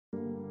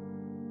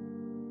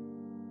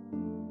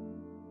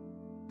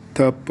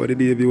Top of the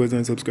day, viewers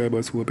and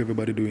subscribers. Hope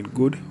everybody doing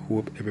good.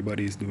 Hope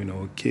everybody is doing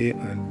okay.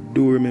 And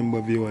do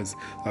remember, viewers,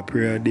 a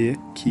prayer day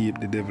keep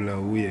the devil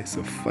away.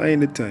 So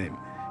find the time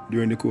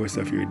during the course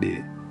of your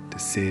day to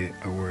say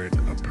a word,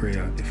 a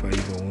prayer. If I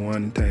even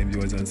one time,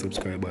 viewers and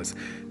subscribers.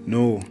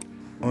 No,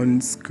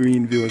 on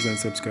screen, viewers and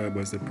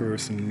subscribers, the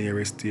person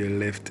nearest to your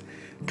left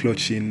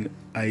clutching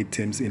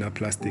items in a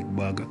plastic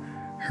bag.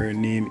 Her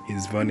name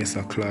is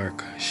Vanessa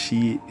Clark.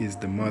 She is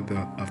the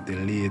mother of the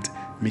late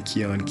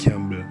Mickey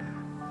Campbell.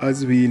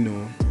 As we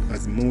know,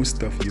 as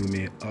most of you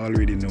may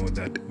already know,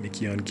 that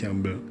Mickey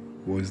Campbell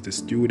was the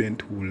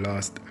student who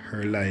lost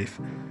her life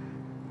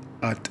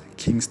at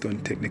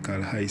Kingston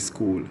Technical High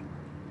School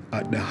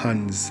at the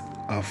hands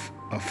of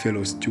a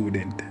fellow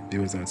student,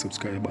 viewers and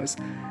subscribers.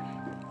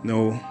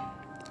 Now,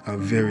 a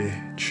very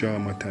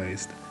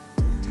traumatized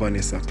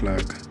Vanessa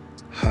Clark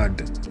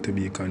had to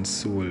be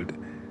consoled,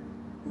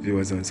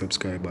 viewers and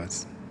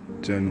subscribers.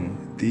 Jano,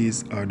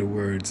 these are the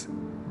words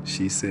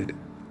she said.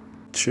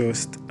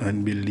 Trust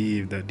and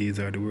believe that these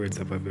are the words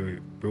of a very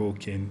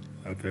broken,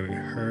 a very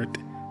hurt,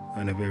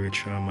 and a very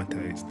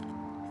traumatized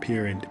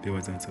parent,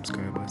 viewers and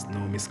subscribers.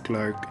 Now, Miss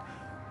Clark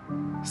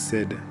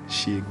said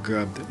she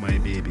grabbed my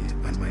baby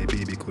and my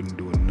baby couldn't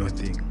do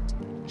nothing.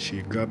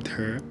 She grabbed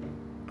her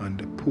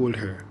and pulled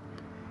her.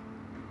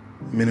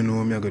 I don't know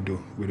what I'm going to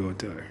do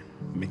without her.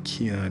 I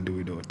can't do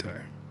without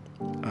her.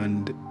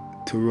 And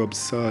to rub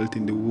salt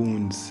in the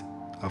wounds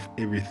of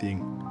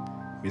everything,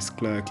 Miss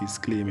Clark is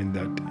claiming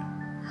that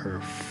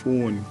her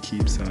phone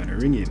keeps on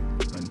ringing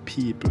and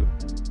people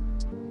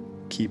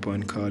keep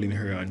on calling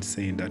her and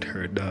saying that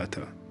her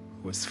daughter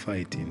was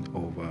fighting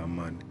over a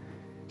man.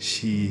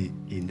 She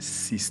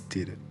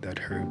insisted that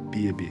her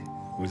baby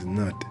was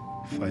not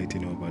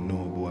fighting over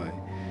no boy.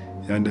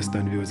 You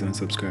understand, viewers and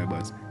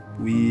subscribers?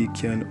 We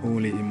can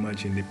only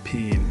imagine the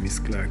pain Miss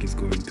Clark is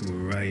going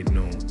through right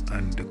now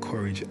and the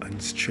courage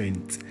and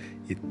strength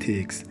it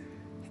takes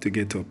to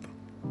get up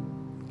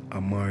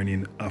a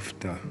morning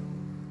after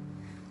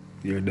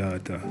your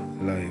daughter's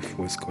life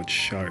was cut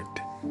short.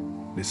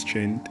 The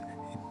strength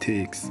it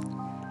takes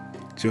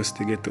just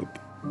to get up,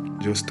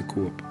 just to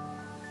cope,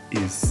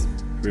 is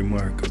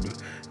remarkable.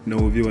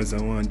 Now, viewers,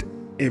 I want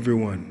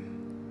everyone,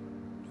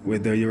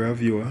 whether you're a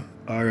viewer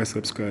or a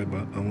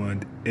subscriber, I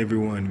want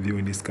everyone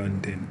viewing this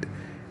content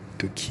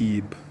to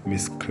keep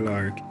Miss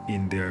Clark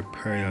in their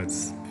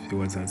prayers,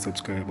 viewers and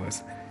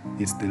subscribers.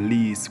 It's the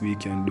least we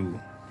can do.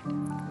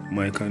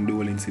 My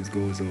condolences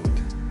goes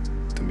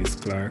out to Miss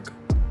Clark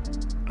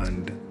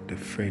and the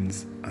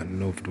friends and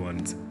loved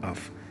ones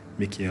of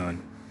Mickey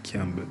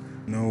Campbell.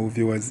 Now,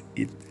 viewers,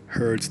 it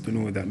hurts to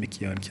know that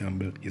Mickey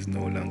Campbell is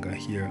no longer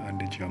here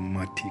and the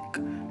dramatic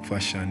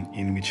fashion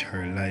in which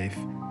her life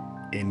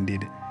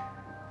ended.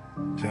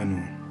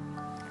 Jano,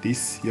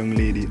 this young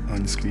lady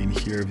on screen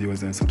here,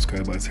 viewers and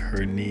subscribers,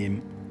 her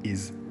name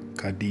is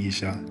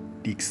Khadijah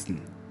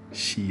Dixon.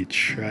 She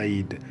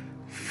tried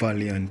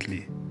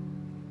valiantly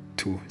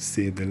to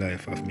save the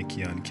life of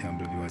Mickey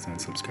Campbell, viewers and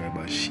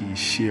subscribers. She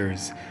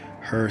shares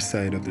her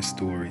side of the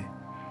story.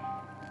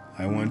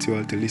 I want you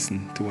all to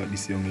listen to what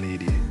this young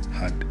lady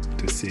had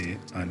to say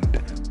and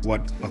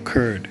what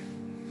occurred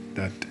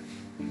that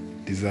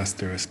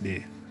disastrous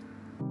day.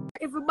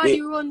 Everybody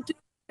run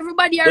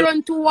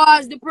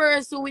towards the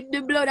person with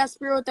the blood that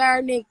spirit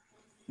her neck.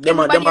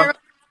 Everybody run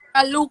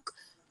a look.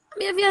 I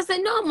mean, if you say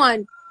no,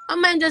 man, I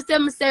might just tell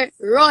me say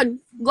run,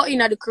 go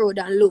in at the crowd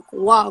and look,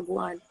 walk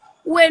one.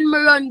 When me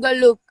run go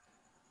look,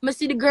 me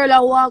see the girl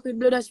that walk with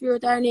blood that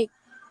spirit her neck.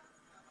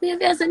 I mean,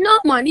 if you say no,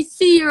 man, it's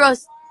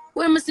serious.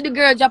 When I see the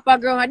girl drop a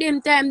ground, at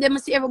them time, they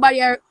see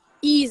everybody are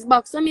ease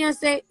back. So me I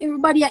say,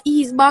 everybody are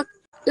ease back.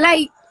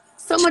 Like,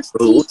 so much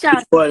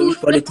teachers. Which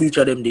part the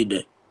teacher them did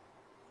there?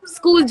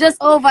 School just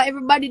over,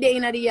 everybody there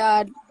in the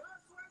yard.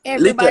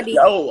 Everybody.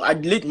 I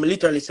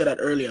literally said that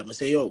earlier. I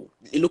say, yo,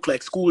 it look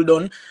like school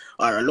done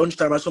or a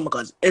lunchtime or something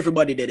because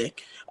everybody there.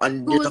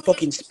 And School there's a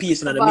fucking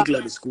space in the middle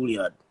of the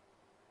schoolyard.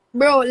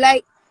 Bro,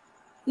 like,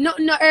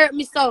 nothing hurt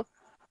me so.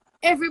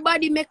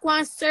 Everybody make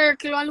one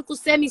circle, one little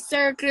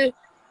semicircle.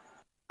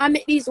 I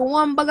make this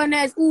one bag of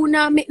nice. Who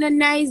now make the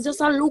nice?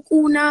 Just a look.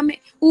 Who now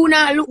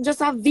look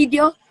just a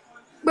video.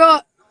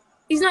 Bro,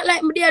 it's not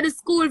like me there at the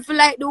school for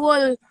like the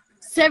whole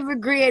 7th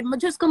grade. I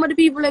just come to the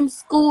people in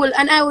school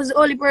and I was the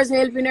only person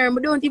helping her.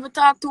 I don't even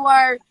talk to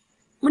her. I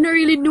don't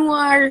really know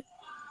her.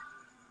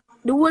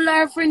 The whole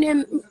her friend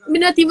them, I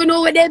not even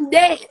know where them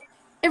there.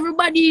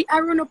 Everybody I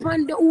run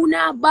upon the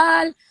Una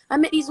ball. I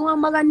make this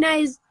one bag of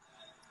nice.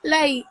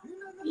 Like,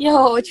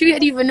 yo, you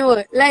don't even know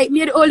it. Like,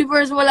 me the only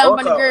person who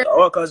on the girl.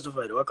 What caused the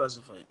fight?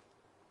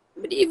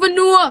 I don't even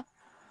know.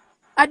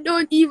 I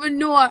don't even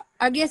know.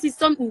 I guess it's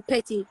something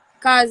petty.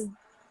 Cause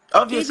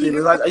obviously,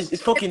 because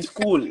it's fucking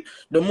school.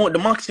 The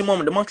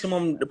maximum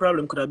the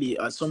problem could have been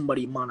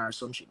somebody man or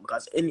some shit.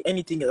 Because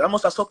anything else, I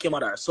must have sucked your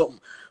mother or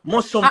something.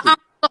 Something. Something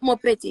more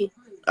petty.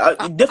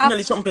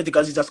 Definitely something petty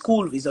because it's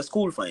a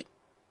school fight.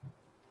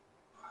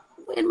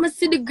 When I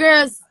see the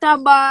girls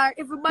stab her,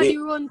 everybody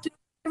run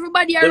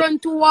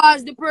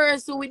towards the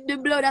person with the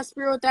blood that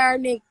spirit her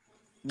neck.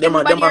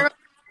 Everybody run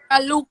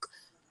a look.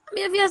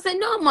 Me if you say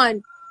no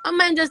man. I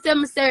man just tell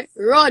me say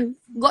run,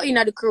 go in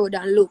at the crowd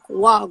and look,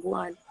 walk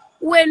one.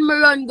 When me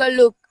run go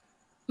look,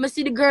 me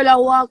see the girl I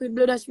walk with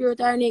blood and spirit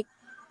on her neck.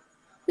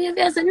 Me if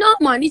you say no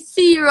man, it's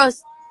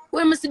serious.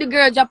 When me see the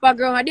girl drop a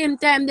ground, at them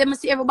time they me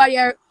see everybody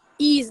are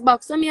ease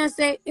back. So me I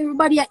say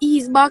everybody are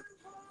ease back.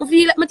 I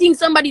feel like me think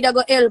somebody that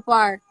go help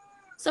her.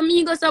 So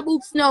me go to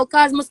books now,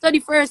 cause me study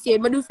first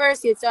aid, me do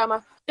first aid, so I'm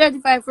a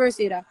 35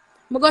 first aider.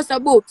 Me go to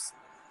books,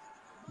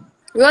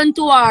 run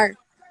to her,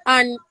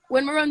 and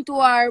when me run to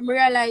her, me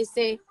realize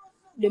say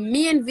the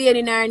main vein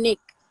in her neck,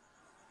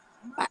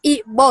 I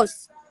eat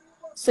bust.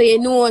 So you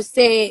know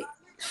say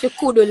she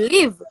could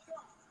live,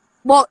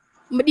 but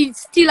me did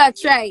still a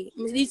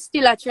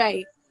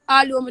try.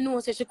 Although me know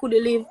say she could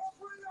live.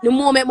 The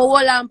moment me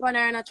hold on upon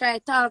her and I try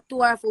to talk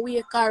to her for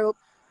wake her up,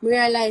 me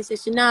realize that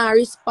she not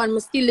respond. Me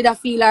still did a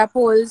feel her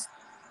pulse.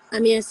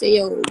 And me say,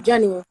 yo,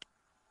 Johnny,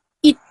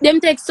 it them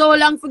take so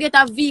long to get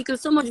a vehicle,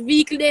 so much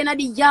vehicle there in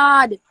the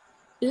yard.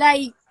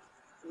 Like,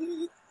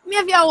 me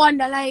if you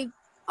wonder, like,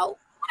 how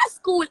what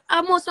school?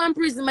 I must want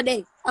prison my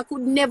day. I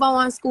could never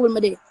want school my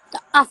day.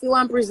 Half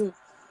one prison.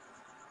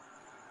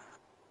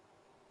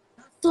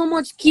 So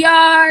much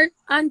care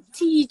and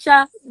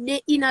teacher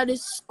they in the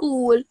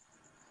school.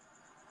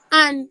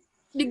 And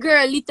the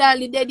girl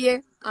literally dead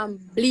here and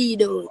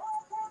bleed out.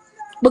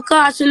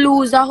 Because she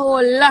lose a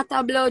whole lot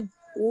of blood.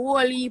 Whole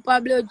heap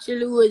of blood she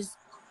lose.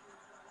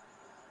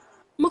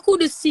 I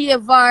could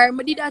save her.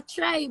 I did a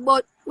try,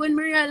 but when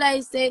I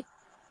realized it,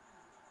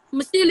 I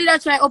still did a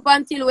try up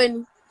until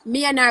when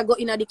me and her got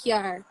in the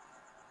car.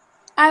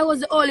 I was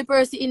the only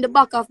person in the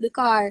back of the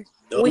car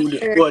with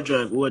her.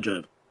 Who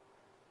drive?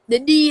 The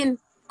dean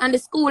and the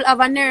school have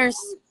a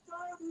nurse.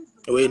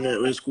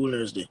 Where school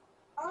nurse there?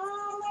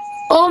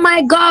 Oh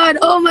my God.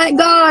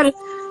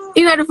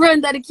 In the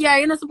front of the car.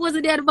 You're not supposed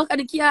to be at the back of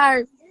the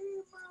car.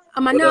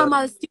 I'm a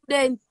normal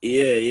student.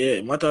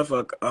 Yeah. Matter of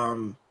fact,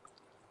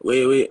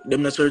 wait,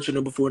 them not searching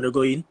her before they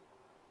go in?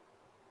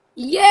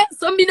 Yeah,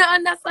 some me not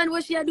understand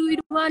what she do with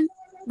one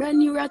brand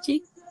new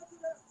ratchet.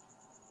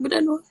 But I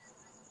know.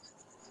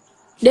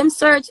 Them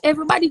search,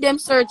 everybody them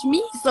search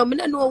me, so me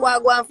don't know what I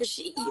go on for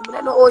she. But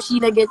I know how she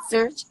not get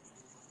searched.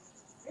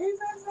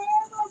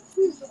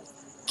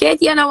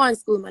 Katie and I want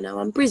school, man. I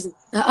want prison.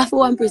 I have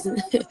one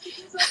prison.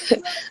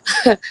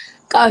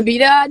 Can't be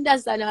there,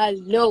 understand. I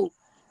know.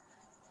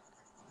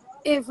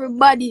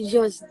 Everybody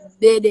just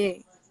there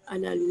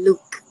and I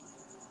look.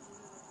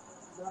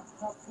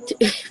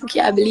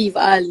 Can't believe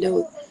I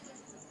know.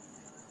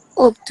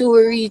 Up to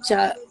reach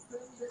a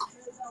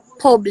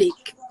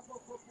public.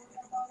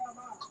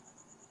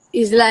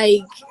 It's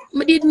like,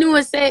 I didn't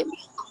know say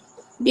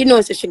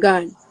she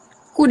gone.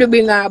 Could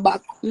bring her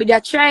back. Me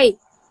just try.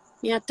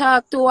 Me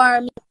talk to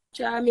her. Me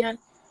try. Me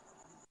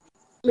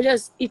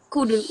just, it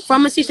couldn't.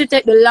 From see she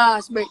take the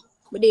last breath.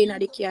 But they in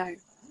the car.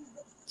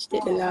 She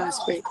take the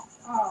last breath.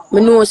 I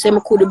know say me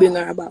could bring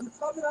her back.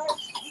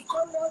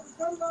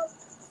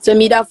 So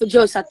me have to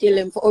just tell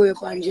them for hurry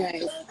up and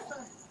drive.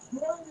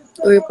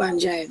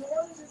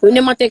 When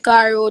them take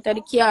her out of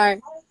the car,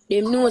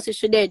 them know say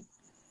she dead.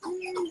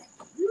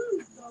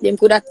 Them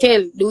could have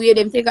tell the way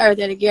them take her out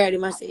of the car, they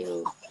must say,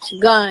 oh, she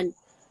gone.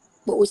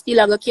 But we still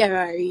have to carry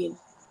her in.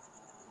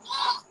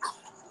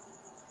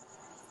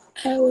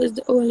 I was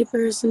the only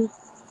person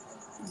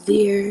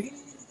there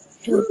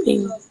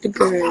helping the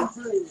girl.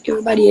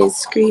 Everybody is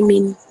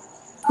screaming.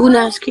 Who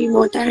not scream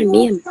out her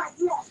name?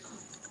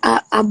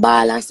 I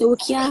ball and say, we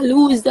can't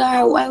lose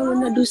her. Why would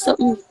we not do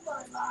something?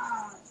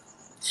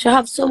 She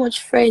have so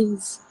much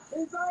friends.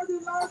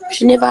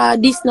 She never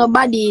diss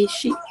nobody.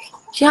 She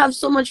have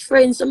so much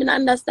friends, so I don't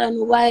understand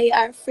why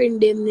our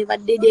friend them never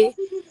did it.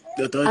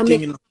 That's our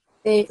thing, you know.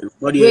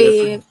 Everybody Brave are your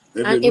friend.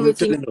 and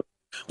everything.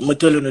 I'm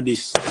telling you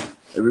this.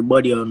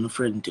 Everybody are a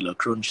friend till a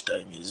crunch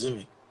time, you see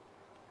me?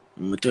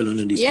 I'm telling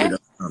you this, Yeah. brother.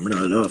 I'm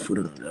not laugh for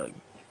them, dog.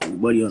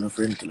 Everybody on a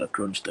friend till a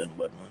crunch time,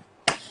 bad man.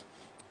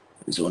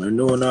 So when you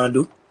know what I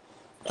do,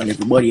 and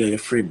everybody are your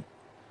friend.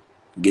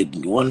 Get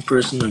one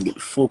person and get the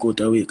fuck out of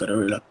the way because they're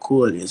really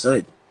cold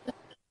inside.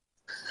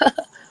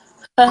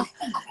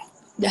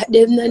 That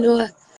them no know.